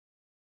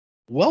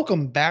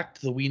Welcome back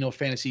to the We Know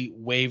Fantasy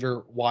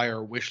Waiver Wire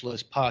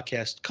Wishlist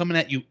podcast, coming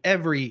at you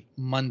every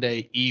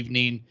Monday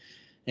evening.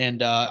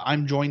 And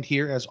I'm joined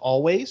here as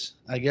always.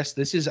 I guess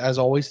this is, as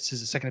always, this is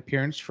the second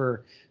appearance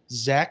for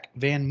Zach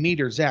Van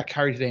Meter. Zach,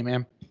 how are you today,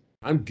 man?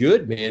 I'm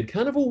good, man.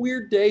 Kind of a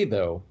weird day,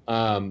 though.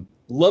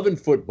 Loving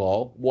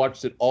football.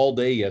 Watched it all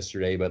day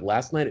yesterday, but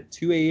last night at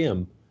 2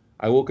 a.m.,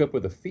 I woke up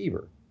with a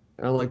fever.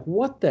 And I'm like,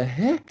 what the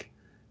heck?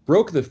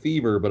 Broke the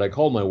fever, but I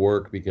called my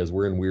work because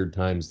we're in weird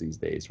times these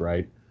days,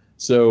 right?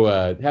 So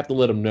have to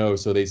let them know.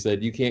 So they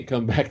said, you can't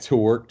come back to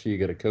work till you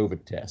get a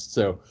COVID test.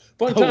 So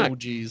fun time. Oh,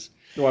 geez.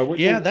 So I went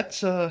Yeah,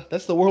 to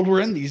that's the world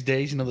we're in these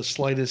days. The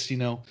slightest,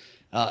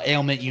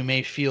 ailment you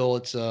may feel,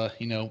 it's,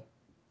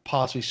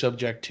 possibly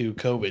subject to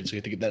COVID. So you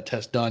have to get that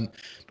test done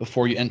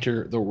before you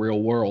enter the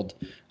real world.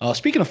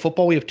 Speaking of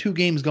football, we have two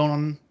games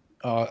going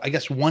on. I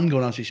guess one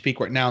going on as we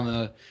speak right now, and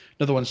then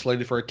another one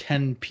slated for a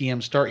 10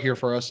 p.m. start here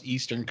for us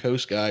Eastern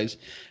Coast guys.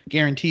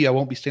 Guarantee I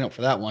won't be staying up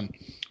for that one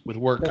with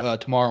work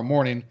tomorrow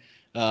morning.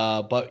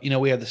 But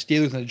we have the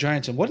Steelers and the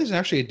Giants, and what is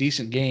actually a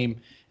decent game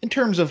in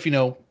terms of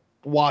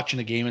watching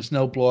a game. It's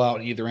no blowout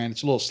at either end.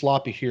 It's a little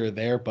sloppy here or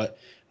there, but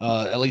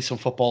at least some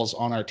football's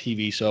on our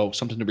TV, so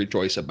something to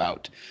rejoice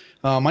about.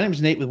 My name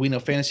is Nate with We Know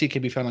Fantasy. It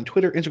can be found on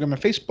Twitter, Instagram,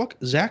 and Facebook.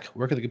 Zach,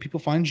 where can the good people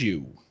find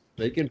you?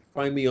 They can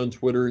find me on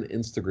Twitter and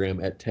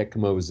Instagram at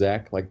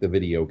TechmoZack, like the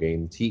video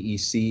game,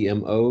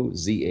 TECMOZACK.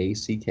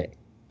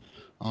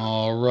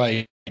 All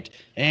right.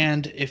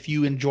 And if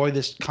you enjoy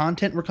this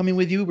content we're coming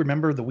with you,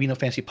 remember the We Know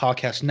Fantasy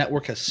Podcast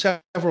Network has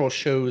several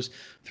shows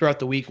throughout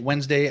the week.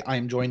 Wednesday, I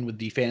am joined with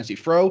the Fantasy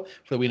Fro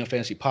for the We Know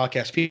Fantasy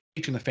Podcast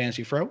featuring the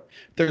Fantasy Fro.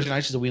 Thursday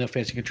nights is the We Know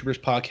Fantasy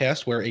Contributors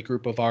Podcast, where a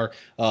group of our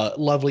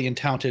lovely and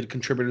talented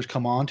contributors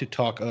come on to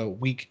talk a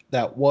week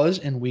that was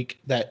and week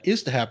that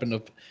is to happen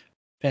of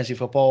fantasy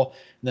football.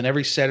 And then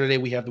every Saturday,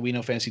 we have the We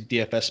Know Fantasy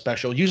DFS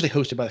special, usually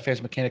hosted by the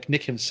fantasy mechanic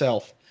Nick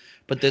himself.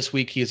 But this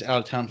week he is out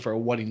of town for a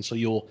wedding, so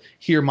you'll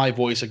hear my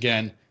voice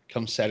again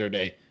come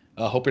Saturday.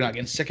 Hope you're not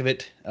getting sick of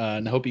it,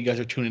 and I hope you guys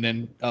are tuning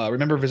in.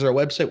 Remember, visit our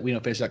website,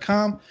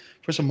 weknowfantasy.com,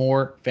 for some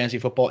more fantasy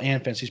football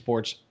and fantasy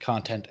sports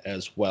content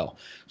as well.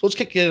 So let's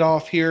kick it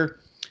off here.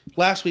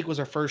 Last week was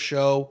our first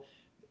show.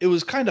 It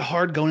was kind of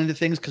hard going into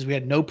things because we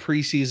had no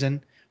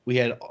preseason. We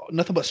had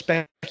nothing but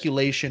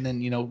speculation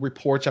and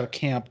reports out of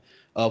camp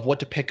of what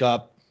to pick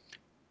up.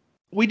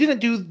 We didn't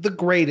do the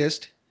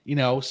greatest.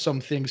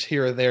 Some things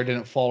here or there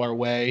didn't fall our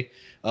way.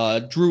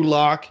 Drew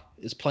Lock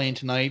is playing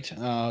tonight,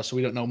 so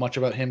we don't know much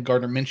about him.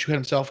 Gardner Minshew had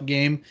himself a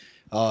game.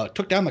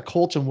 Took down the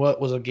Colts in what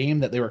was a game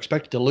that they were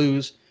expected to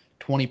lose,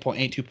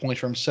 20.82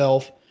 points for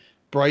himself.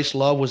 Bryce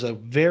Love was a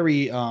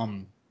very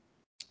added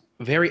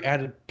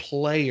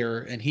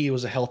player, and he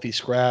was a healthy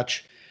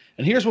scratch.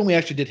 And here's when we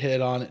actually did hit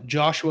it on.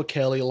 Joshua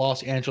Kelly,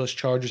 Los Angeles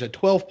Chargers, had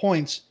 12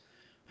 points.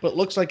 But it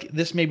looks like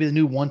this may be the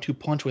new 1-2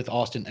 punch with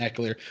Austin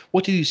Ekeler.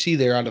 What did you see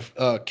there out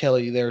of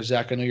Kelly there,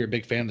 Zach? I know you're a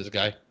big fan of this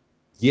guy.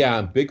 Yeah,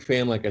 I'm a big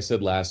fan, like I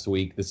said last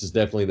week. This is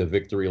definitely the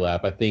victory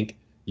lap. I think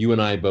you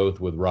and I both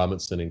with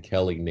Robinson and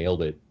Kelly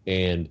nailed it.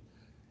 And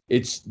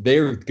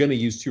they're going to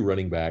use two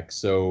running backs,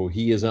 so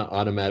he is an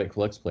automatic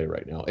flex play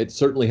right now. It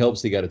certainly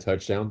helps he got a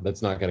touchdown.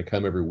 That's not going to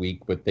come every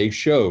week, but they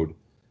showed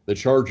the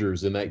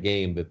Chargers in that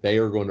game that they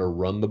are going to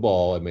run the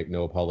ball and make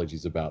no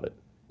apologies about it.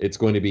 It's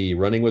going to be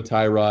running with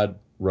Tyrod,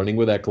 running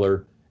with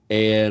Ekeler,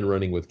 and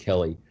running with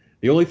Kelly.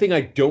 The only thing I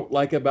don't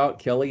like about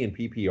Kelly in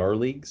PPR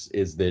leagues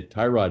is that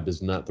Tyrod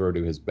does not throw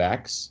to his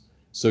backs.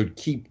 So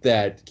keep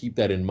that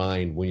in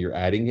mind when you're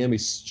adding him.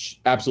 He's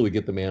absolutely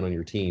get the man on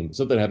your team. If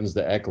something happens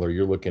to Ekeler,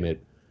 you're looking at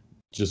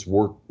just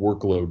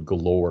workload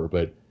galore.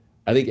 But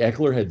I think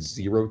Ekeler had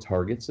 0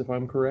 targets, if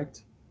I'm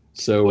correct.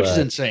 So which is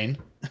insane.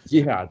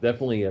 Yeah,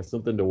 definitely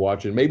something to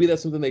watch. And maybe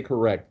that's something they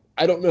correct.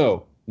 I don't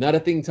know. Not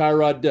a thing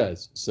Tyrod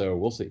does. So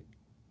we'll see.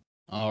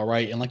 All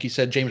right. And like you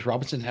said, James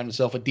Robinson had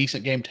himself a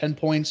decent game, 10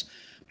 points,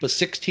 but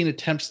 16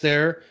 attempts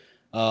there.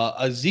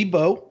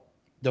 Azebo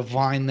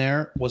Divine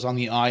there was on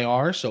the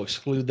IR, so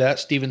exclude that.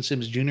 Steven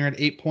Sims Jr. had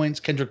 8 points.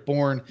 Kendrick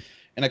Bourne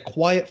and a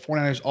quiet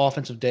 49ers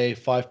offensive day,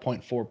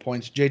 5.4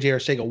 points. J.J.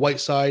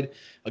 Arcega-Whiteside,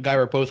 a guy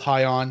we're both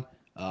high on,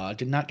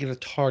 did not get a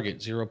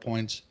target, 0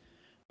 points.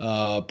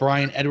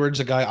 Brian Edwards,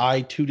 a guy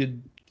I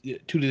tooted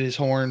his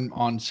horn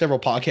on several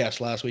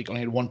podcasts last week,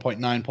 only had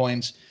 1.9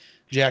 points.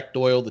 Jack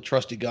Doyle, the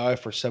trusty guy,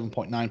 for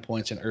 7.9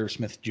 points, and Irv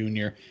Smith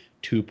Jr.,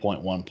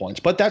 2.1 points.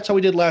 But that's how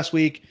we did last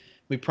week.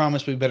 We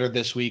promised we'd be better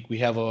this week. We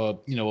have a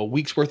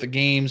week's worth of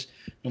games,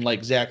 and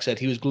like Zach said,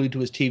 he was glued to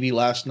his TV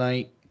last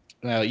night.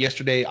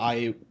 Yesterday,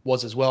 I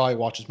was as well. I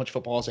watched as much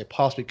football as I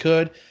possibly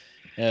could.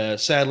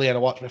 Sadly, I had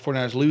to watch my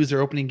 49ers lose their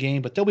opening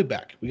game, but they'll be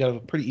back. We got a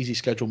pretty easy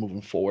schedule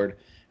moving forward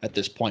at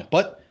this point.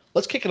 But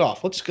let's kick it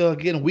off. Let's go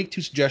get in week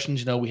 2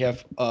 suggestions. We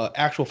have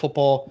actual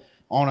football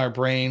on our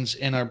brains,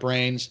 in our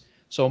brains.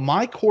 So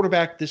my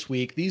quarterback this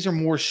week, these are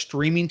more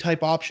streaming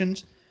type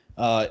options.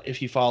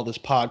 If you follow this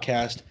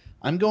podcast,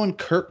 I'm going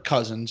Kirk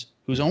Cousins,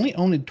 who's only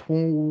owned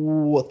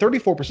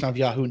 34% of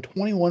Yahoo and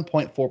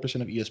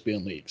 21.4% of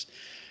ESPN leagues.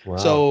 Wow.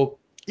 So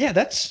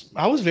Yeah,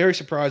 I was very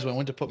surprised when I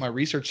went to put my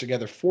research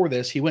together for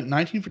this. He went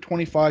 19 for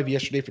 25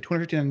 yesterday for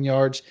 259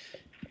 yards,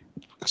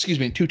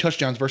 and 2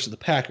 touchdowns versus the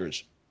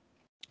Packers.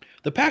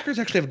 The Packers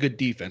actually have a good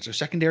defense. Their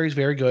secondary is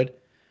very good,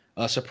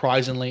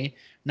 surprisingly.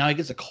 Now he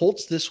gets the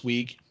Colts this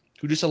week,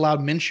 who just allowed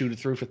Minshew to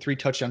throw for 3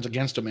 touchdowns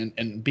against them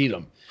and beat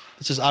them.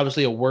 This is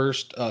obviously a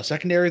worse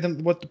secondary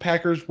than what the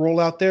Packers roll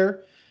out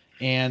there.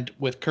 And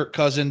with Kirk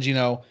Cousins,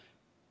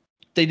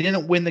 they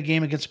didn't win the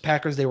game against the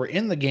Packers. They were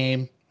in the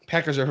game.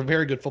 Packers are a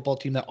very good football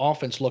team. That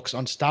offense looks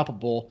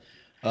unstoppable.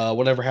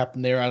 Whatever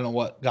happened there, I don't know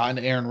what got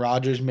into Aaron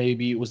Rodgers.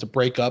 Maybe it was the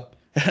breakup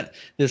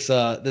this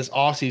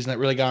offseason that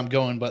really got him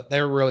going, but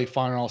they were really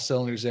firing all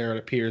cylinders there, it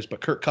appears. But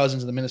Kirk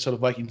Cousins and the Minnesota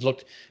Vikings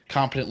looked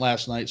competent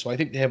last night, so I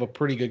think they have a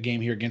pretty good game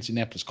here against the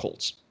Indianapolis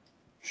Colts.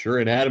 Sure,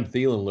 and Adam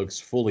Thielen looks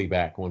fully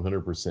back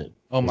 100%.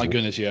 Oh, my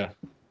goodness, yeah.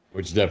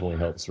 Which definitely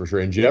helps for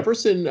sure. And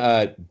Jefferson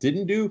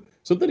didn't do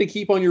something to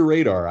keep on your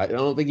radar. I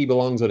don't think he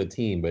belongs on a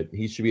team, but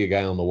he should be a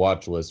guy on the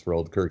watch list for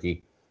old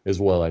Kirky as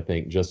well, I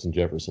think, Justin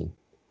Jefferson.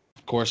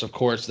 Of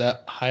course,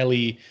 that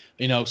highly,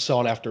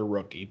 sought after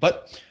rookie.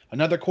 But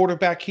another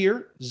quarterback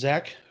here,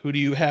 Zach, who do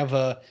you have?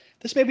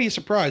 This may be a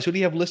surprise. Who do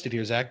you have listed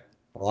here, Zach?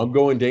 Well, I'm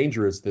going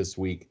dangerous this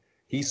week.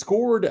 He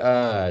scored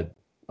a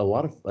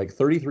lot of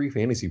 33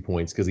 fantasy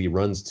points because he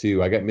runs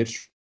too. I got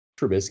Mitch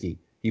Trubisky.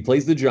 He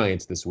plays the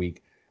Giants this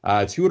week.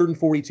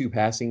 242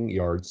 passing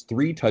yards,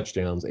 3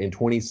 touchdowns, and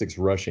 26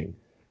 rushing.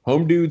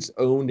 Home Dude's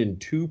owned in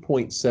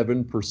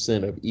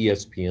 2.7% of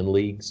ESPN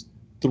leagues,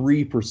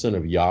 3%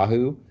 of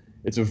Yahoo.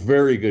 It's a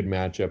very good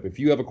matchup. If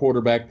you have a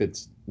quarterback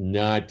that's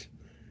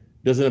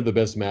doesn't have the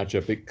best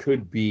matchup, it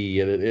could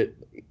be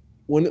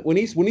when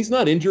he's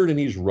not injured and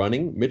he's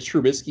running. Mitch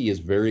Trubisky is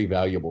very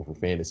valuable for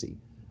fantasy.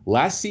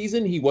 Last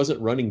season he wasn't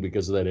running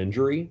because of that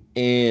injury,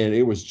 and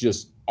it was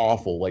just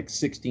awful. Like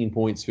 16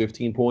 points,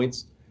 15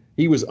 points.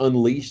 He was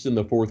unleashed in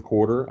the fourth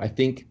quarter. I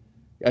think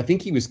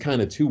he was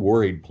kind of too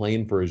worried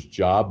playing for his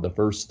job the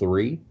first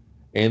 3.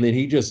 And then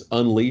he just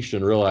unleashed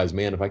and realized,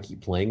 man, if I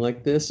keep playing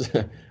like this,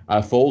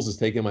 Foles is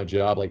taking my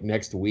job like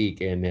next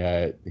week. And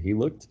he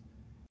looked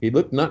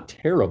not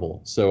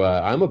terrible. So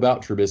I'm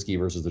about Trubisky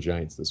versus the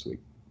Giants this week.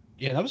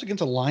 Yeah, that was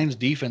against a Lions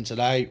defense that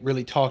I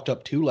really talked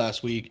up to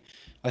last week.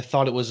 I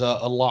thought it was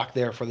a lock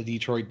there for the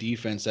Detroit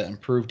defense, that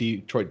improved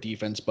Detroit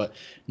defense. But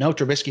no,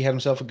 Trubisky had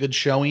himself a good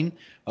showing.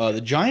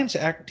 The Giants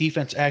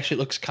defense actually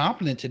looks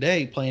competent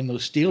today, playing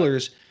those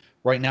Steelers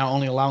right now,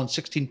 only allowing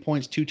 16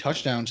 points, 2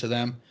 touchdowns to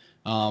them.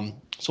 So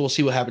we'll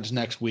see what happens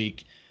next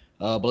week.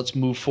 But let's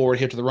move forward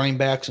here to the running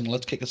backs, and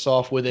let's kick us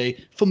off with a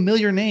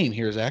familiar name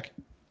here, Zach.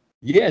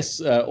 Yes,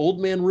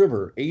 Old Man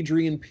River,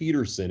 Adrian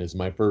Peterson is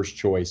my first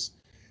choice.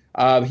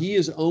 He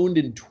is owned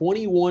in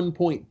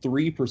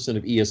 21.3%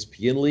 of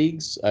ESPN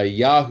leagues.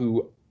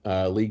 Yahoo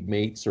league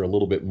mates are a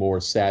little bit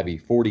more savvy,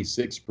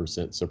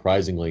 46%,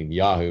 surprisingly, in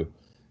Yahoo.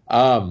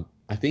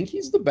 I think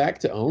he's the back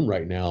to own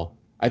right now.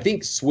 I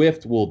think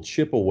Swift will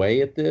chip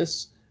away at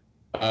this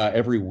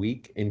every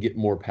week and get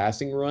more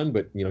passing run,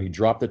 but he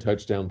dropped a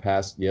touchdown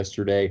pass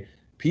yesterday.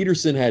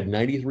 Peterson had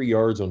 93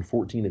 yards on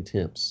 14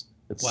 attempts.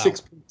 That's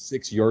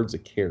 6.6 yards a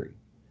carry.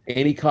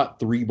 And he caught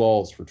 3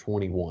 balls for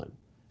 21.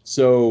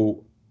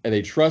 So, and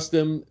they trust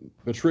him.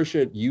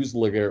 Patricia used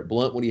LeGarrette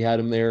Blount when he had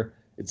him there.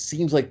 It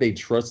seems like they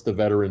trust the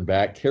veteran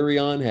back.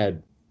 Carry-on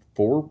had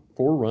four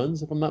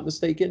runs, if I'm not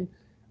mistaken.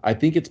 I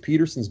think it's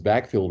Peterson's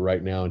backfield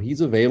right now, and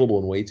he's available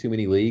in way too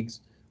many leagues.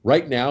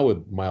 Right now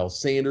with Miles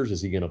Sanders,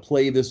 is he going to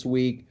play this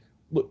week?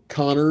 Look,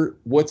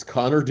 what's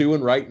Connor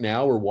doing right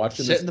now? We're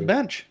watching sitting the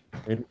bench.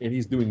 And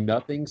he's doing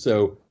nothing.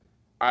 So,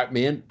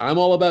 I'm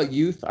all about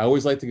youth. I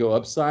always like to go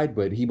upside,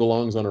 but he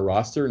belongs on a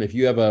roster. And if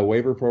you have a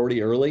waiver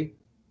priority early,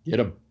 get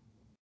him.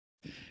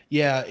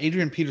 Yeah,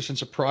 Adrian Peterson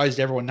surprised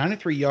everyone.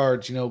 93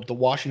 yards. The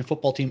Washington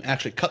football team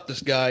actually cut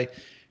this guy.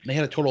 And they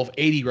had a total of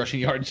 80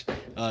 rushing yards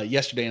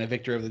yesterday in a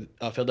victory of the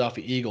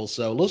Philadelphia Eagles.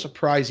 So a little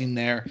surprising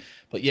there.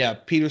 But yeah,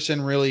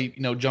 Peterson really,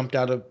 jumped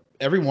out of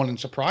everyone and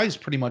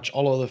surprised pretty much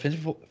all of the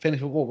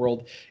fantasy football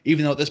world,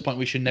 even though at this point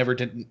we should never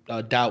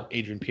doubt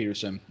Adrian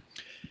Peterson.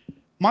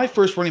 My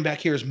first running back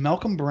here is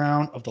Malcolm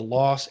Brown of the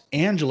Los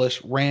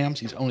Angeles Rams.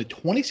 He's only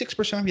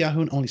 26% of Yahoo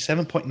and only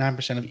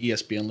 7.9% of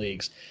ESPN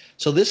leagues.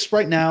 So this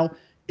right now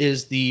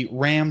is the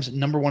Rams'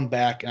 number 1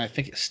 back, and I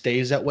think it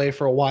stays that way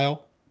for a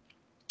while.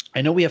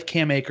 I know we have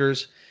Cam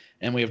Akers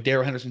and we have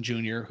Darrell Henderson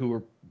Jr., who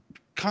were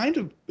kind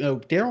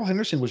of, Darrell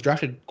Henderson was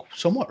drafted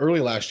somewhat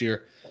early last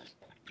year,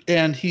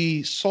 and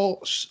he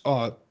showed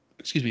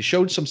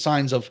some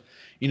signs of,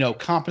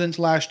 competence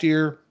last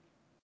year.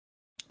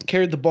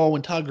 Carried the ball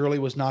when Todd Gurley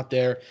was not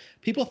there.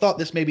 People thought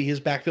this may be his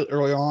backfield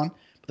early on,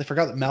 but they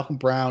forgot that Malcolm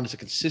Brown is a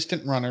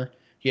consistent runner.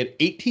 He had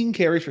 18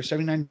 carries for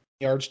 79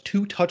 yards,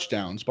 2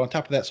 touchdowns, but on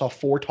top of that saw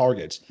 4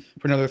 targets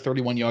for another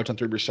 31 yards on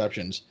 3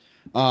 receptions.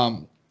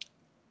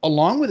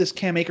 Along with this,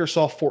 Cam Akers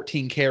saw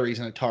 14 carries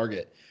and a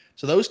target.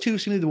 So those two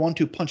seem to be the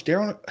 1-2 punch.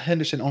 Darrell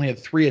Henderson only had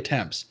 3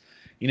 attempts.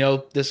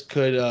 This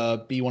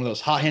could be one of those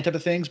hot hand type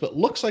of things, but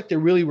looks like they're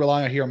really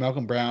relying here on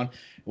Malcolm Brown.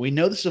 We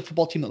know this is a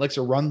football team that likes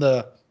to run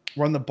the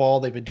run the ball.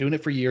 They've been doing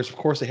it for years. Of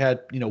course, they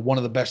had one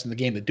of the best in the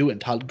game to do it, in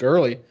Todd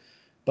Gurley.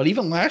 But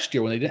even last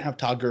year, when they didn't have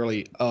Todd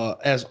Gurley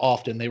as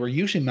often, they were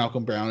using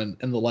Malcolm Brown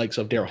and the likes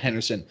of Darrell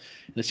Henderson,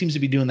 and it seems to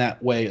be doing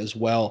that way as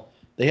well.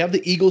 They have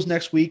the Eagles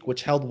next week,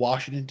 which held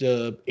Washington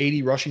to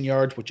 80 rushing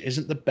yards, which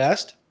isn't the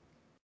best.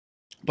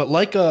 But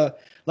like a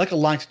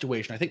line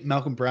situation, I think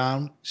Malcolm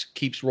Brown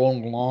keeps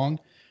rolling along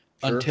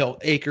until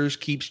Akers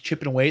keeps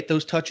chipping away at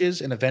those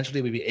touches, and eventually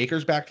it will be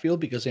Akers'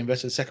 backfield because they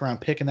invested a second-round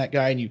pick in that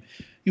guy, and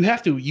you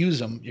have to use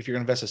him if you're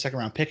going to invest a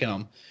second-round pick in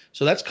him.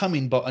 So that's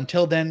coming, but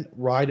until then,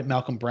 ride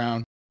Malcolm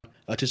Brown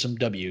to some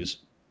W's.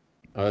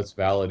 Oh, that's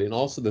valid. And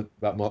also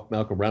about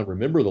Malcolm Brown,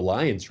 remember the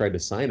Lions tried to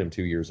sign him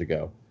 2 years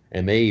ago,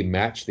 and they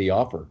matched the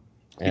offer.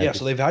 Yeah,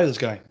 so they value this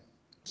guy.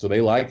 So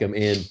they like him.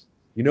 And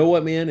you know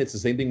what, man? It's the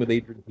same thing with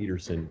Adrian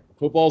Peterson.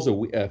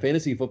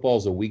 Fantasy football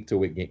is a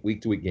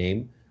week-to-week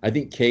game. I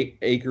think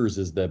Akers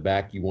is the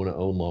back you want to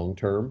own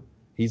long-term.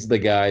 He's the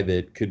guy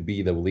that could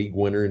be the league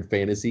winner in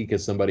fantasy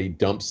because somebody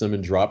dumps him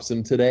and drops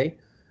him today,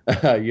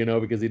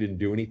 because he didn't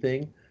do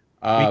anything.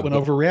 Week one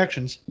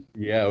overreactions.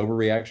 Yeah,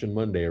 overreaction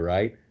Monday,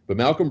 right? But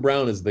Malcolm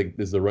Brown is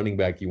the running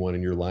back you want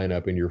in your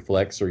lineup, in your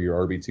flex or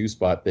your RB2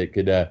 spot that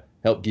could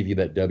help give you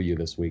that W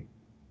this week.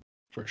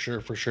 For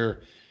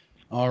sure.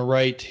 All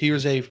right,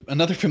 here's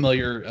another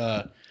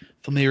familiar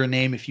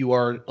name if you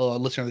are a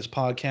listener to this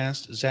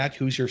podcast. Zach,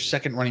 who's your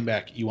second running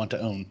back you want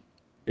to own?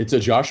 It's a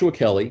Joshua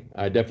Kelly.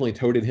 I definitely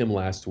toted him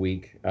last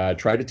week.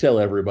 Tried to tell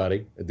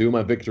everybody. I do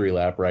my victory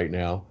lap right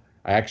now.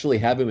 I actually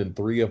have him in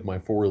 3 of my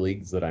 4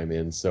 leagues that I'm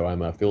in, so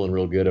I'm feeling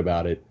real good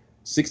about it.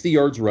 60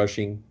 yards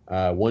rushing,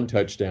 1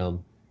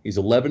 touchdown. He's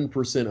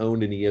 11%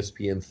 owned in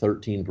ESPN,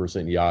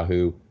 13%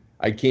 Yahoo.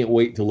 I can't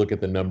wait to look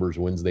at the numbers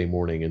Wednesday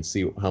morning and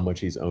see how much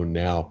he's owned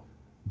now.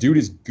 Dude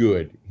is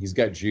good. He's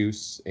got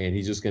juice, and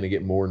he's just going to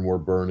get more and more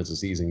burn as the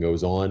season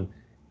goes on.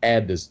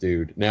 Add this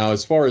dude. Now,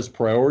 as far as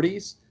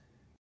priorities,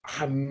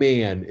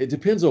 man, it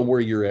depends on where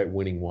you're at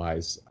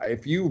winning-wise.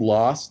 If you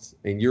lost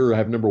and you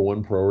have number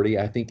 1 priority,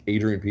 I think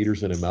Adrian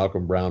Peterson and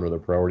Malcolm Brown are the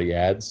priority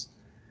ads.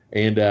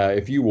 And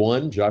if you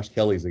won, Josh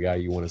Kelly's the guy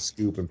you want to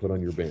scoop and put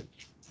on your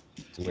bench.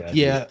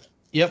 Yeah.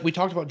 Yep, we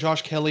talked about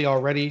Josh Kelly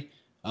already.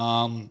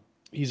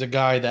 He's a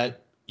guy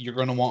that you're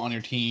going to want on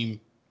your team.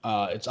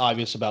 It's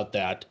obvious about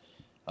that.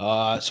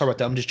 Sorry about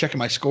that. I'm just checking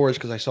my scores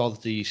because I saw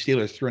that the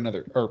Steelers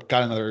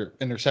got another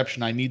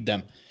interception. I need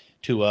them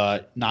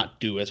to not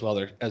do as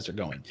well as they're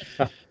going.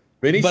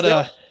 Benny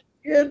Snell.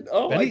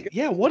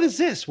 What is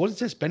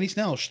this? Benny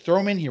Snell. Throw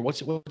him in here. What's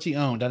he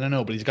owned? I don't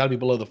know, but he's got to be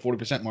below the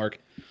 40% mark.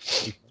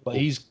 But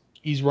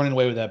he's running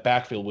away with that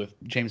backfield with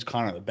James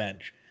Conner on the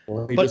bench.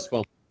 Well, he just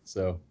fumbled.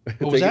 So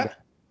what was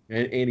that?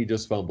 And he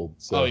just fumbled.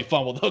 So. Oh, he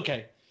fumbled.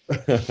 Okay.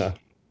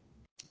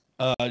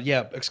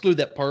 Exclude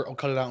that part. I'll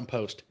cut it out in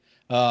post.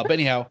 But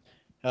anyhow,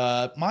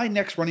 my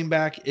next running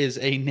back is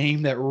a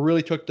name that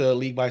really took the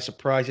league by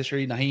surprise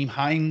yesterday. Nyheim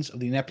Hines of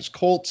the Indianapolis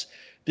Colts.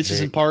 This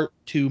is in part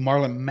to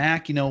Marlon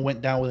Mack.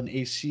 Went down with an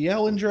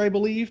ACL injury, I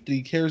believe. Did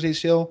he tear his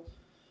ACL?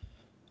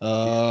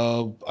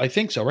 I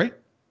think so, right?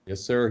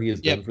 Yes, sir. He is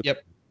done for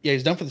Yeah,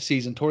 he's done for the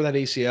season. Tore that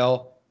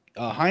ACL.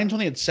 Hines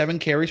only had 7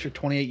 carries for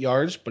 28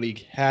 yards, but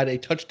he had a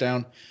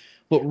touchdown.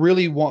 What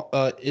really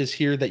is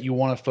here that you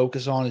want to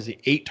focus on is the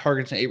 8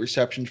 targets and 8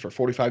 receptions for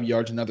 45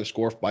 yards, another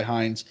score by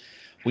Hines.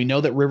 We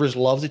know that Rivers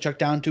loves to check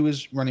down to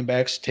his running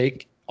backs.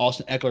 Take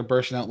Austin Eckler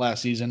bursting out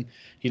last season.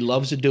 He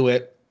loves to do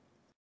it.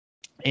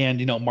 And,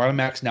 Marlon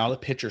Mack's now the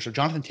pitcher. So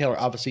Jonathan Taylor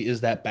obviously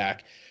is that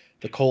back.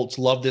 The Colts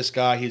love this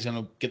guy. He's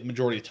going to get the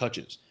majority of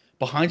touches.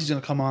 Behind he's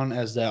going to come on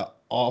as the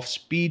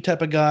off-speed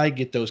type of guy,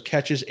 get those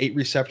catches. 8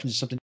 receptions is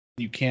something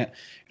you can't.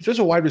 If there's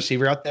a wide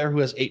receiver out there who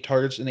has 8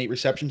 targets and 8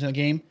 receptions in a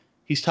game,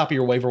 he's top of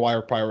your waiver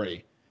wire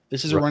priority.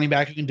 This is a running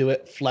back who can do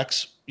it.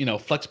 Flex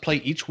play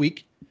each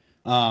week.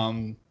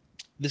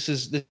 This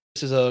is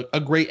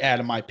a great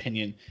ad in my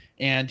opinion,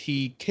 and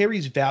he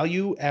carries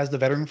value as the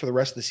veteran for the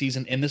rest of the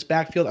season in this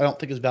backfield. I don't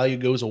think his value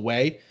goes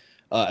away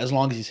as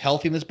long as he's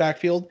healthy in this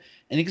backfield.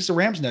 And he gets the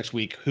Rams next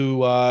week,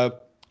 who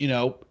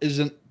is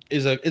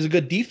a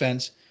good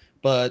defense,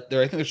 but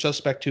I think they're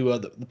suspect to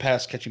the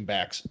pass catching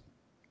backs.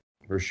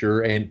 For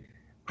sure, and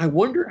I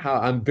wonder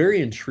I'm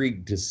very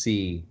intrigued to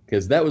see,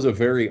 because that was a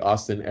very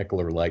Austin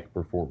Eckler-like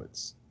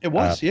performance. It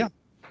was, yeah.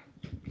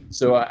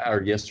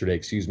 Or yesterday,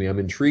 excuse me. I'm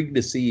intrigued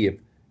to see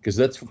because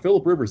that's for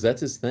Phillip Rivers,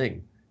 that's his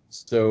thing.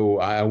 So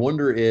I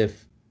wonder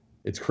if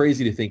it's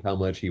crazy to think how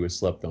much he was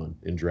slept on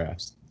in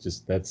drafts.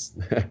 Just that's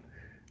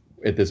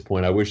at this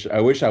point. I wish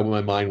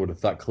my mind would have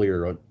thought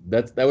clearer.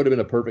 That would have been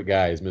a perfect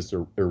guy as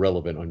Mr.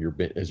 Irrelevant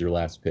on as your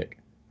last pick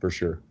for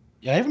sure.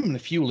 Yeah, I have him in a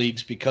few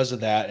leagues because of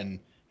that, and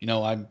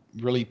I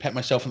really pat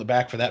myself on the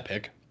back for that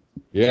pick.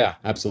 Yeah,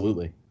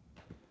 absolutely.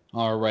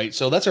 All right,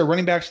 so that's our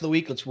running backs of the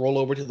week. Let's roll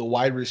over to the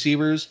wide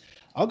receivers.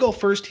 I'll go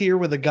first here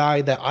with a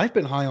guy that I've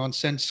been high on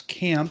since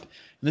camp.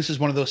 And this is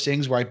one of those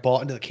things where I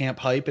bought into the camp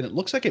hype, and it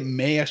looks like it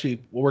may actually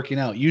be working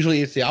out.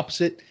 Usually it's the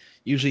opposite.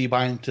 Usually you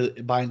buy into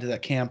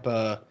that camp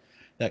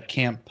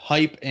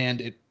hype,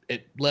 and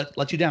it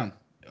lets you down.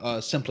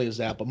 Simply as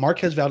that. But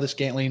Marquez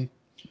Valdes-Scantling,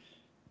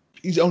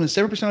 He's owned in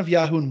 7% of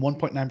Yahoo and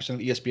 1.9% of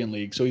ESPN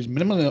League. So he's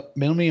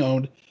minimally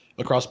owned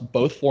across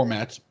both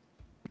formats.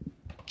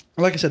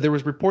 Like I said, there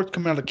was reports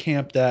coming out of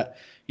camp that,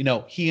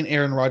 he and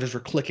Aaron Rodgers were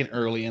clicking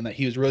early and that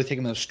he was really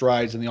taking those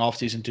strides in the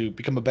offseason to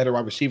become a better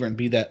wide receiver and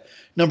be that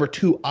number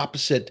two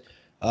opposite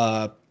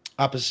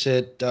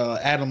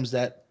Adams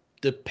that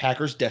the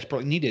Packers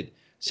desperately needed.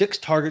 6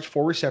 targets,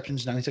 4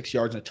 receptions, 96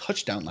 yards, and a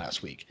touchdown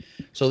last week.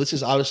 So this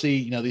is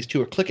obviously, these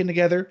two are clicking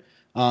together.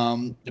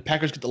 The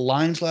Packers get the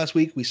Lions last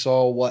week. We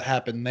saw what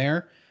happened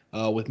there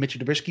with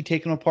Mitchell Trubisky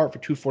taking them apart for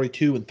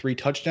 242 and 3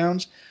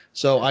 touchdowns.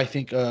 So I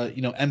think,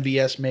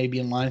 MVS may be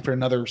in line for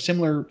another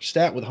similar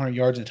stat with 100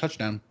 yards and a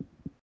touchdown.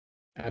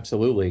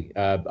 Absolutely.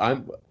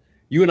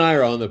 You and I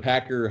are on the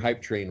Packer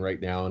hype train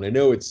right now, and I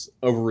know it's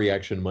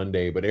overreaction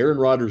Monday, but Aaron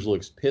Rodgers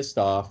looks pissed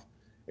off.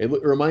 It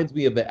reminds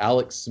me of the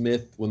Alex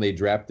Smith when they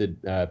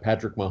drafted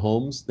Patrick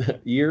Mahomes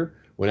that year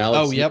when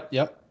Alex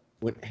Smith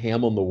went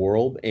ham on the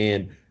world.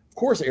 And of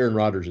course, Aaron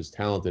Rodgers is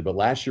talented, but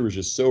last year was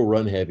just so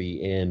run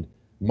heavy. And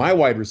my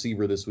wide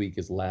receiver this week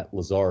is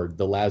Lazard,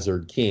 the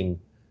Lazard King.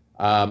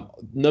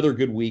 Another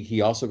good week.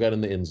 He also got in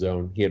the end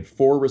zone. He had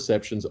 4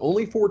 receptions,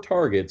 only 4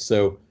 targets.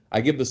 So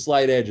I give the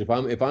slight edge if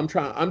I'm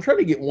trying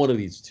to get one of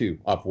these two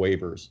off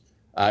waivers.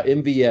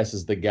 MVS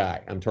is the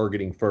guy I'm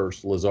targeting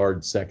first.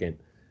 Lazard second.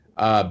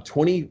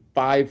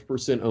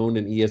 25% owned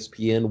in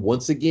ESPN.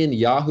 Once again,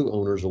 Yahoo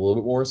owners a little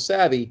bit more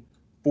savvy,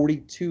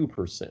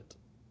 42%.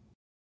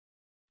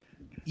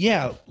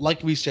 Yeah,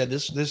 like we said,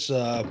 this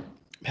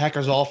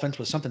Packers offense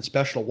was something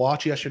special to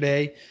watch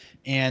yesterday.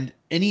 And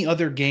any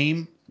other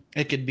game,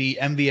 it could be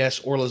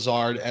MVS or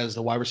Lazard as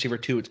the wide receiver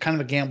 2. It's kind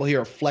of a gamble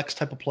here, a flex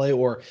type of play,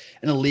 or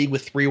in a league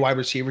with 3 wide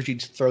receivers, you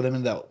just throw them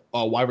in the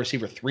wide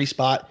receiver 3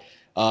 spot.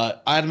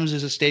 Adams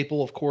is a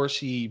staple, of course.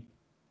 He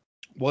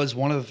was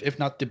one of, if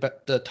not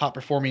the top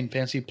performing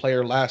fantasy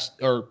player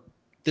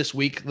this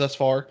week thus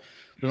far.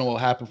 I don't know what will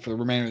happen for the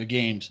remainder of the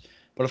games,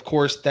 but of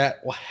course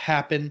that will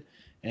happen.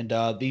 And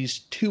these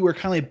two are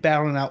kind of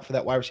battling out for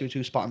that wide receiver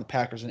 2 spot in the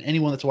Packers. And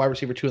anyone that's a wide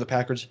receiver 2 in the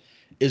Packers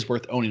is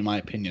worth owning, in my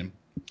opinion.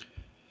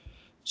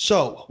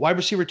 So wide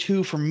receiver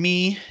 2 for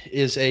me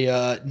is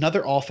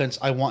another offense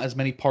I want as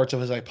many parts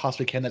of as I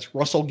possibly can. That's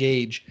Russell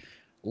Gage,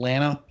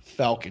 Atlanta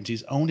Falcons.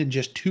 He's owned in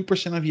just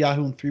 2% of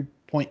Yahoo and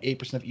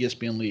 3.8% of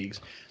ESPN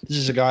leagues. This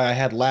is a guy I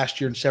had last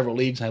year in several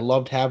leagues, and I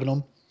loved having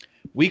him.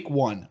 Week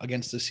 1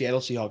 against the Seattle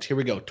Seahawks. Here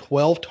we go.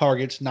 12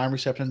 targets, 9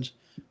 receptions,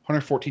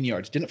 114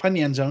 yards. Didn't find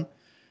the end zone,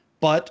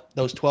 but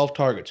those 12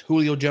 targets.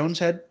 Julio Jones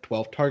had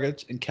 12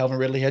 targets, and Calvin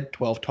Ridley had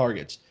 12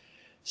 targets.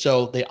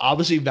 So they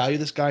obviously value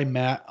this guy.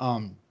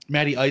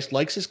 Matty Ice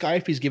likes this guy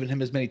if he's given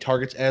him as many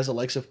targets as the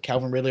likes of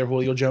Calvin Ridley or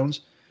Julio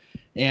Jones.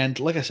 And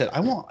like I said, I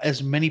want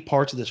as many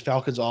parts of this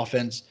Falcons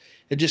offense.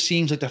 It just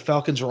seems like the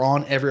Falcons are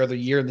on every other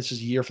year, and this is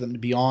a year for them to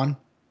be on.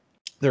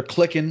 They're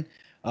clicking.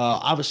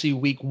 Obviously,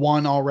 week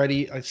 1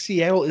 already.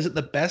 Seattle isn't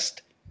the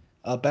best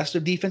of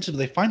defenses, but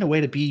they find a way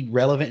to be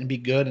relevant and be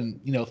good. And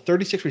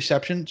 36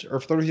 receptions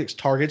or 36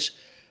 targets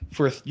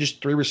for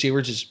just 3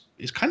 receivers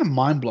is kind of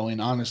mind blowing,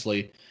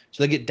 honestly.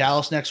 So they get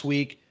Dallas next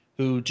week,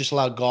 who just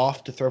allowed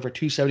Goff to throw for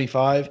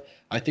 275.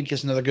 I think he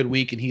has another good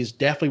week, and he is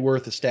definitely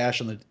worth a stash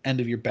on the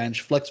end of your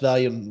bench. Flex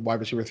value and wide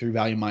receiver 3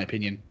 value, in my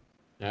opinion.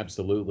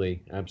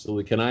 Absolutely.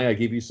 Can I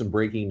give you some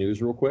breaking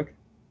news real quick?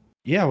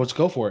 Yeah, let's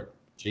go for it.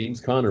 James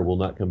Conner will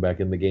not come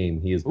back in the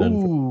game. He is done.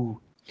 Ooh.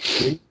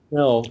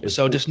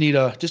 So just need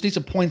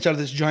some points out of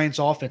this Giants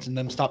offense and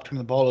then stop turning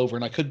the ball over,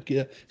 and I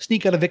could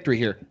sneak out a victory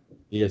here.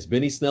 Yes,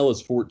 Benny Snell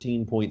is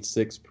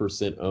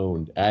 14.6%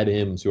 owned. Add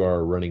him to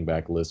our running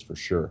back list for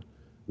sure.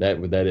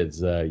 That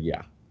is,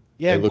 yeah.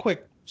 Yeah,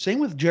 quick. Same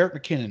with Jerick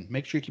McKinnon.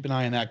 Make sure you keep an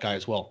eye on that guy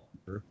as well.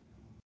 Sure.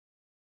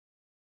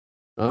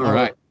 All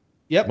right.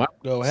 Yep.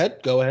 Go ahead.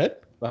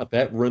 About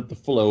that, rent the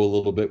flow a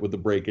little bit with the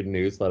breaking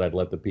news. Thought I'd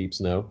let the peeps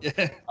know.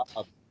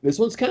 This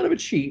one's kind of a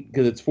cheat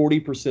because it's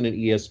 40% in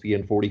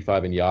ESPN,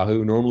 45 in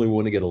Yahoo. Normally we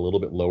want to get a little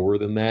bit lower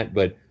than that,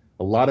 but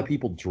a lot of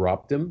people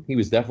dropped him. He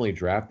was definitely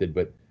drafted,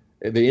 but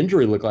the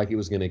injury looked like it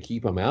was going to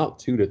keep him out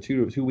 2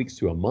 weeks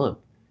to a month.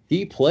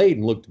 He played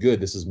and looked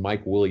good. This is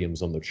Mike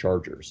Williams on the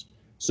Chargers.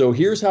 So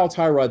here's how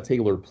Tyrod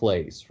Taylor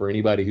plays for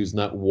anybody who's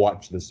not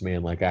watched this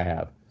man like I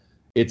have.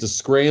 It's a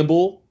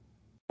scramble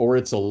or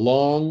it's a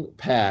long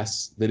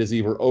pass that is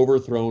either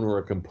overthrown or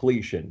a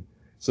completion.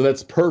 So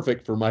that's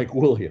perfect for Mike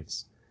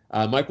Williams.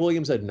 Mike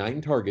Williams had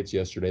 9 targets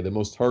yesterday, the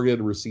most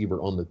targeted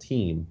receiver on the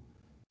team.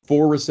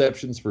 4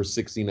 receptions for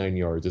 69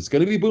 yards. It's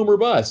going to be boom or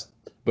bust,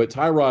 but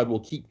Tyrod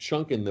will keep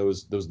chunking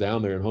those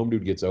down there, and home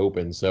dude gets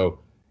open. So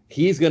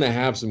he's going to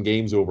have some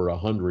games over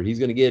 100. He's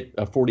going to get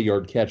a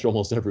 40-yard catch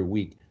almost every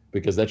week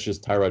because that's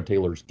just Tyrod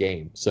Taylor's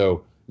game.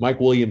 So Mike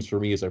Williams for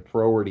me is a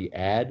priority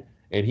add,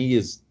 and he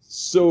is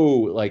so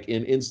like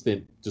in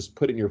instant, just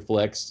put it in your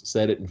flex,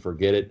 set it and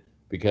forget it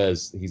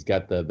because he's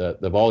got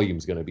the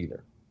volume's going to be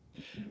there.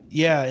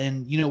 Yeah,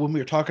 and when we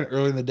were talking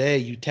earlier in the day,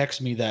 you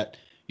texted me that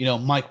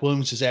Mike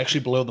Williams is actually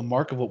below the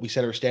mark of what we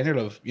set our standard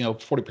of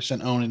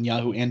 40% owned in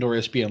Yahoo and or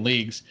ESPN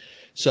leagues.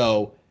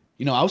 So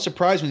I was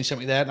surprised when you sent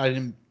me that.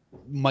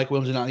 Mike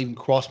Williams did not even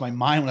cross my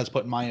mind when I was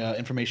putting my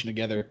information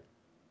together.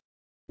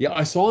 Yeah,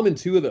 I saw him in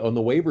on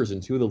the waivers in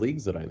two of the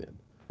leagues that I'm in.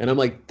 And I'm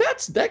like,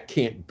 that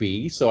can't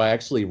be. So I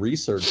actually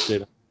researched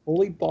it.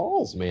 Holy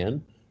balls,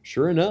 man.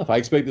 Sure enough. I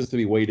expect this to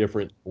be way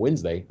different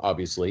Wednesday,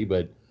 obviously,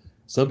 but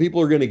some people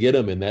are going to get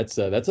him, and that's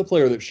a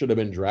player that should have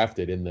been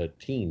drafted in the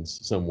teens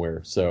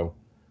somewhere. So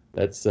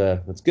that's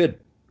good.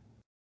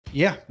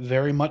 Yeah,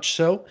 very much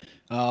so.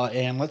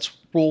 And let's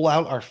roll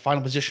out our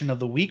final position of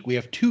the week. We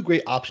have two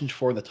great options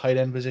for the tight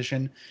end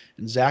position,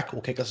 and Zach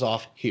will kick us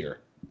off here.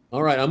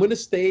 All right, I'm going to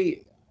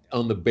stay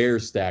on the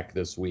Bears stack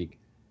this week.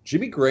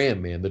 Jimmy Graham,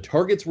 man, the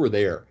targets were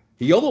there.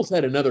 He almost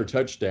had another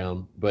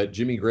touchdown, but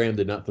Jimmy Graham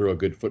did not throw a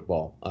good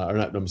football.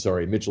 I'm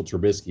sorry, Mitchell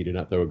Trubisky did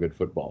not throw a good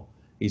football.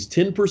 He's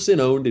 10%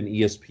 owned in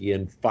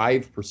ESPN,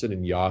 5%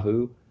 in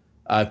Yahoo,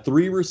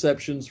 3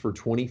 receptions for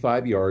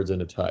 25 yards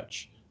and a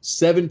touch,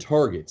 7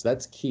 targets.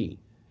 That's key.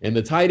 And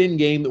the tight end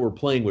game that we're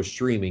playing with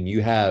streaming,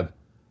 you have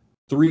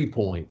 3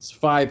 points,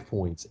 5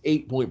 points,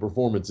 8-point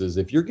performances.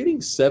 If you're getting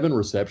 7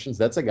 receptions,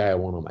 that's a guy I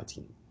want on my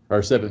team.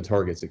 Or 7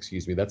 targets,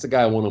 excuse me. That's a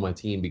guy I want on my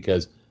team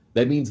because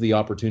that means the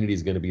opportunity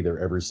is going to be there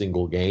every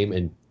single game.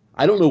 And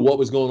I don't know what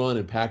was going on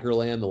in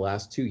Packerland the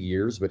last 2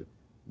 years, but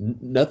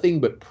nothing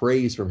but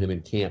praise from him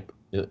in camp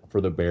for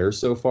the Bears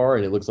so far.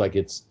 And it looks like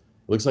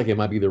it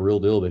might be the real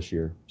deal this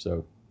year.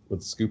 So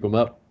let's scoop him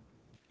up.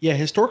 Yeah,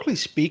 historically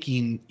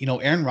speaking,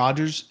 Aaron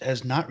Rodgers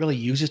has not really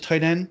used his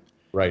tight end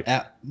Right.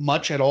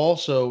 much at all.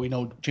 So,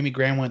 Jimmy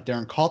Graham went there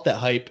and caught that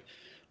hype.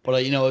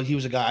 But, he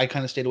was a guy I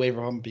kind of stayed away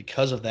from him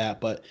because of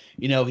that. But,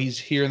 he's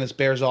here in this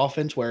Bears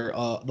offense where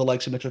the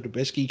likes of Mitchell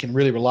Trubisky can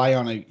really rely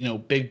on a,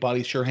 big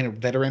body,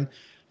 sure-handed veteran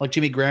like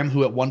Jimmy Graham,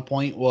 who at one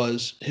point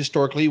was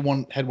historically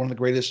had one of the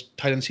greatest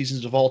tight end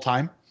seasons of all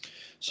time.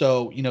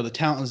 So, the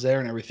talent is there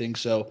and everything.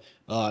 So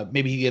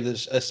maybe he gives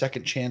us a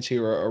second chance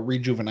here, or a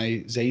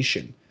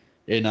rejuvenation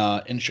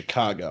in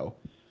Chicago.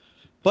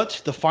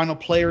 But the final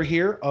player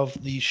here of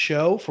the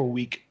show for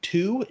week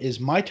 2 is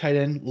my tight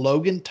end,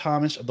 Logan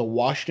Thomas of the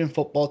Washington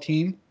football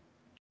team,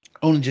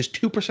 owning just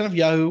 2% of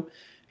Yahoo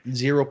and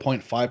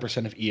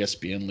 0.5% of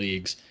ESPN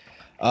leagues.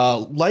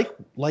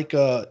 Like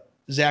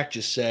Zach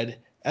just said,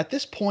 at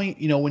this point,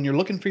 when you're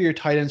looking for your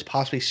tight ends,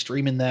 possibly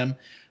streaming them,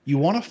 you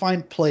want to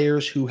find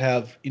players who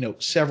have,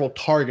 several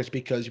targets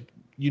because,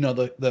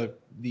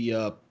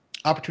 the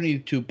opportunity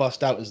to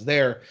bust out is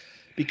there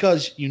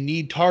because you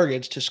need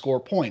targets to score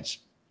points.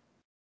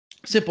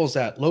 Simple as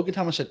that. Logan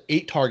Thomas had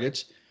 8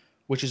 targets,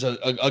 which is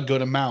a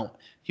good amount.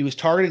 He was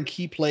targeting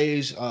key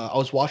plays. I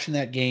was watching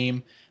that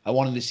game. I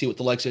wanted to see what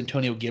the likes of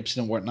Antonio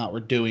Gibson and whatnot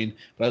were doing.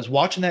 But I was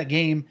watching that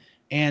game,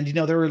 and,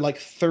 there were like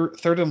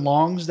third and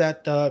longs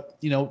that,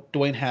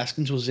 Dwayne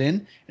Haskins was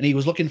in, and he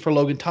was looking for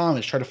Logan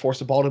Thomas, tried to force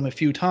the ball to him a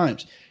few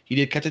times. He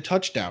did catch a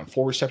touchdown,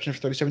 4 receptions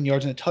for 37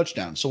 yards and a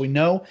touchdown. So we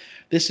know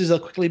this is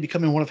quickly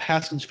becoming one of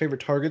Haskins'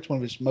 favorite targets, one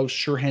of his most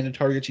sure-handed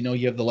targets.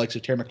 You have the likes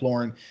of Terry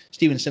McLaurin,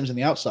 Steven Sims on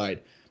the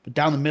outside. But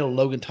down the middle,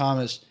 Logan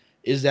Thomas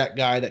is that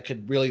guy that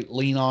could really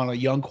lean on a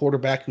young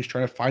quarterback who's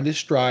trying to find his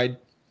stride.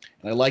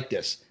 And I like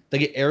this. They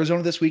get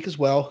Arizona this week as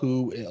well,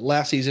 who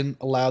last season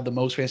allowed the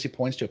most fantasy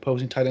points to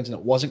opposing tight ends, and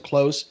it wasn't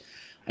close.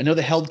 I know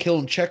they held Kittle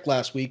in check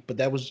last week, but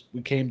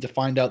we came to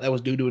find out that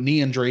was due to a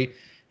knee injury.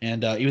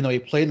 And even though he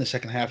played in the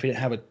second half, he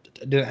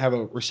didn't have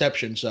a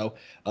reception. So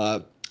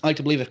I like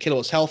to believe if Kittle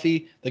was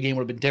healthy, the game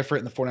would have been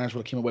different, and the 49ers would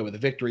have came away with a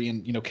victory,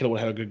 and Kittle would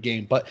have had a good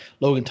game. But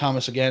Logan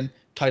Thomas, again,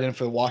 tight end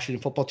for the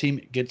Washington football team,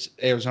 gets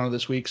Arizona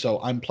this week, so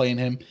I'm playing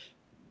him.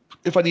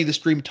 If I need to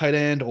stream tight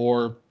end,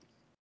 or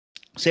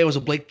say it was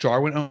a Blake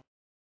Jarwin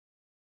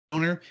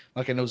owner,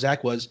 like I know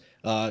Zach was,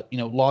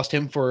 lost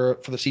him for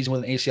the season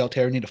with an ACL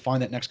tear, need to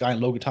find that next guy,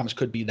 and Logan Thomas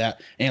could be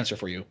that answer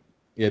for you.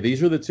 Yeah,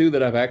 these are the two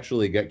that I've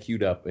actually got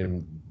queued up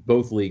in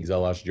both leagues. I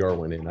lost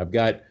Jarwin in. I've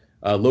got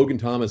Logan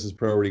Thomas is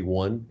priority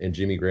 1 and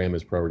Jimmy Graham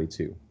is priority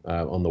 2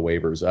 on the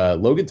waivers.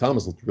 Logan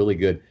Thomas looked really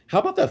good. How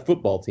about that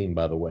football team,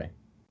 by the way?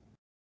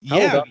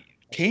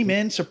 Came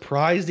in,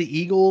 surprised the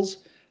Eagles.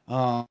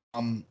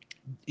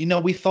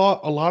 We thought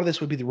a lot of this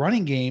would be the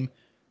running game,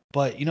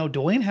 but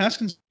Dwayne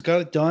Haskins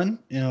got it done.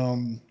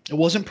 It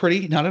wasn't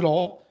pretty, not at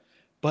all,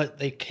 but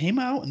they came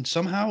out and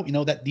somehow,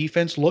 that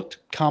defense looked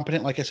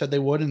competent, like I said they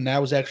would, and that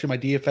was actually my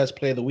DFS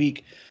play of the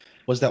week.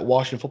 Was that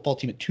Washington football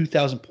team at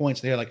 2,000 points?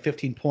 They had like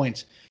 15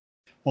 points,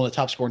 one of the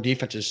top scoring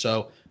defenses.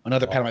 So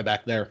another pat on my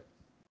back there.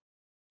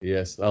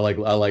 Yes, I like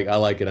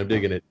it. I'm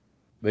digging it.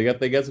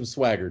 They got some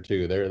swagger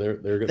too.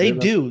 They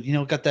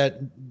do. Got that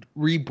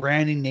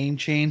rebranding, name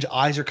change.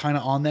 Eyes are kind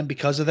of on them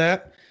because of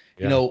that.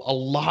 Yeah. A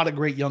lot of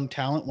great young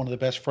talent. One of the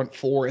best front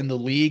 4 in the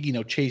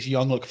league. Chase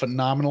Young looked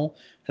phenomenal.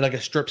 Had like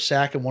a strip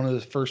sack in one of the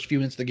first few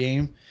minutes of the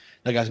game.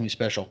 That guy's gonna be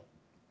special.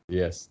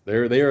 Yes,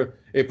 they're.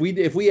 If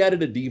we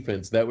added a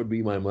defense, that would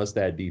be my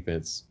must-add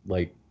defense.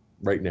 Like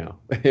right now,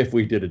 if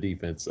we did a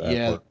defense.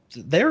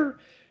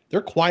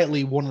 They're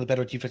quietly one of the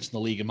better defenses in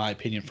the league, in my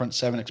opinion, front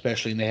 7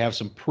 especially, and they have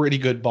some pretty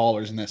good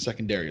ballers in that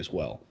secondary as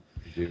well.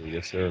 They do,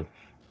 yes, sir.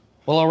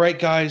 Well, all right,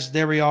 guys,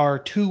 there we are,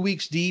 2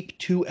 weeks deep,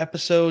 2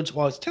 episodes.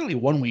 Well, it's technically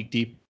 1 week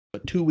deep,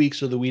 but 2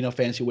 weeks of the We Know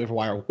Fantasy Waiver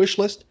Wire wish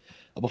list.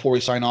 Before we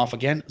sign off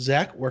again,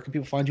 Zach, where can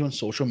people find you on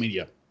social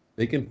media?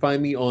 They can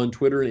find me on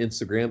Twitter and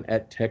Instagram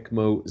at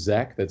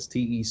TecmoZack. That's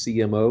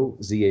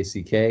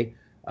TecmoZack.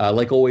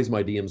 Like always,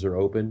 my DMs are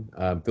open.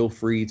 Feel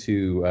free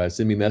to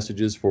send me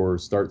messages for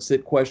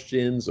start-sit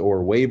questions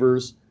or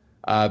waivers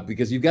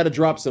because you've got to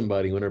drop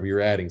somebody whenever you're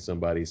adding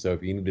somebody. So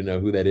if you need to know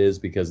who that is,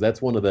 because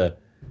that's one of the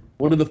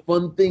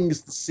fun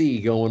things to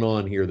see going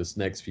on here this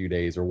next few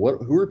days, or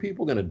who are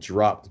people going to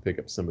drop to pick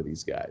up some of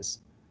these guys?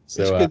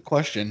 So that's a good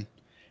question.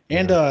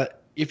 And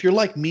if you're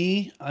like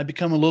me, I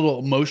become a little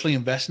emotionally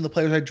invested in the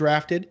players I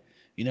drafted.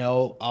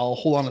 I'll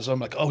hold on to some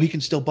like, oh, he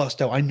can still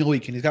bust out. I know he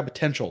can. He's got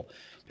potential.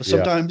 But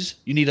sometimes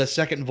you need a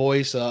second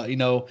voice,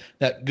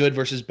 that good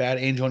versus bad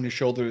angel on your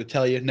shoulder to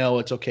tell you, no,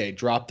 it's okay.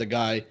 Drop the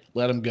guy.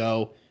 Let him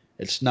go.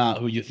 It's not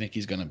who you think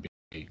he's going to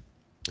be.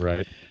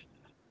 Right.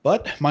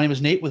 But my name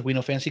is Nate with We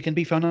Know Fantasy. Can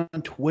be found on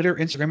Twitter,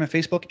 Instagram, and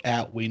Facebook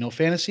at We Know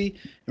Fantasy.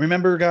 And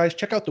remember, guys,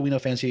 check out the We Know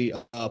Fantasy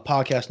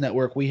podcast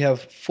network. We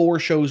have 4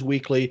 shows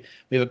weekly.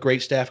 We have a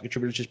great staff of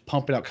contributors just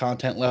pumping out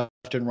content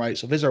left and right.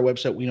 So visit our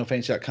website,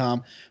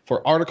 WeKnowFantasy.com,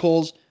 for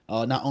articles.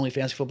 Not only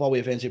fantasy football, we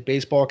have fantasy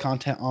baseball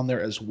content on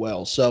there as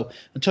well. So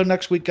until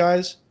next week,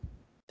 guys,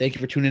 thank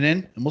you for tuning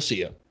in, and we'll see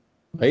you.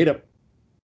 Later.